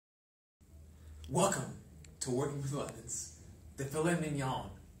Welcome to Working with Lemons, the filet mignon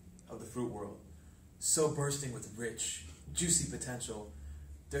of the fruit world. So bursting with rich, juicy potential.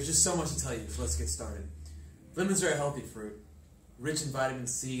 There's just so much to tell you, so let's get started. Lemons are a healthy fruit, rich in vitamin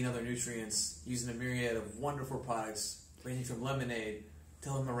C and other nutrients, using a myriad of wonderful products ranging from lemonade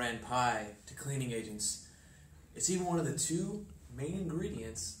to meringue pie to cleaning agents. It's even one of the two main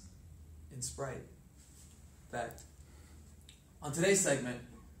ingredients in Sprite. Fact. On today's segment,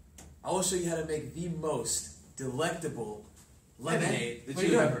 I will show you how to make the most delectable lemonade that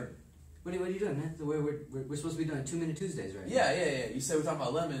you ever. What are you doing, man? We're supposed to be doing 2-Minute Tuesdays, right? Yeah. You said we're talking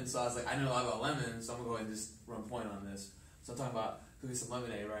about lemons, so I was like, I know a lot about lemons, so I'm going to go ahead and just run point on this. So I'm talking about cooking some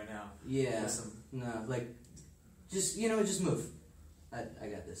lemonade right now. Yeah. Just move. I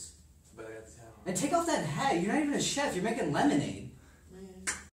got this. But I got this hat on. And take off that hat. You're not even a chef. You're making lemonade.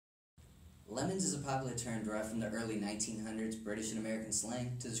 Lemons is a popular term derived from the early 1900s British and American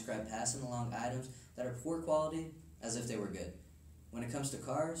slang to describe passing along items that are poor quality as if they were good. When it comes to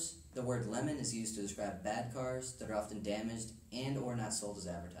cars, the word lemon is used to describe bad cars that are often damaged and or not sold as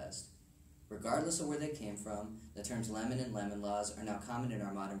advertised. Regardless of where they came from, the terms lemon and lemon laws are now common in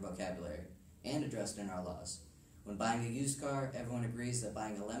our modern vocabulary and addressed in our laws. When buying a used car, everyone agrees that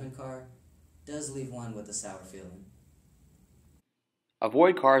buying a lemon car does leave one with a sour feeling.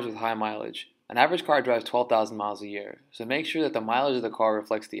 Avoid cars with high mileage. An average car drives 12,000 miles a year, so make sure that the mileage of the car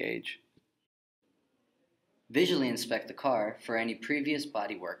reflects the age. Visually inspect the car for any previous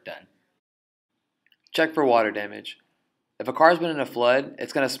body work done. Check for water damage. If a car's been in a flood,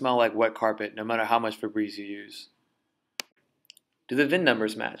 it's going to smell like wet carpet no matter how much Febreze you use. Do the VIN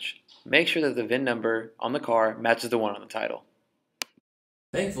numbers match? Make sure that the VIN number on the car matches the one on the title.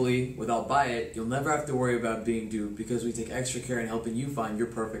 Thankfully, with illbuy.it, you'll never have to worry about being duped because we take extra care in helping you find your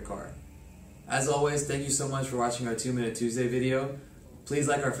perfect car. As always, thank you so much for watching our 2-Minute Tuesday video. Please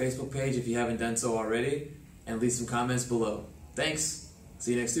like our Facebook page if you haven't done so already, and leave some comments below. Thanks.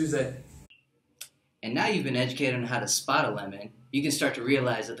 See you next Tuesday. And now you've been educated on how to spot a lemon, you can start to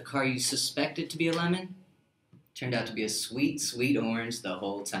realize that the car you suspected to be a lemon turned out to be a sweet, sweet orange the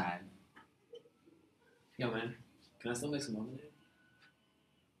whole time. Yo, man, can I still make some lemonade?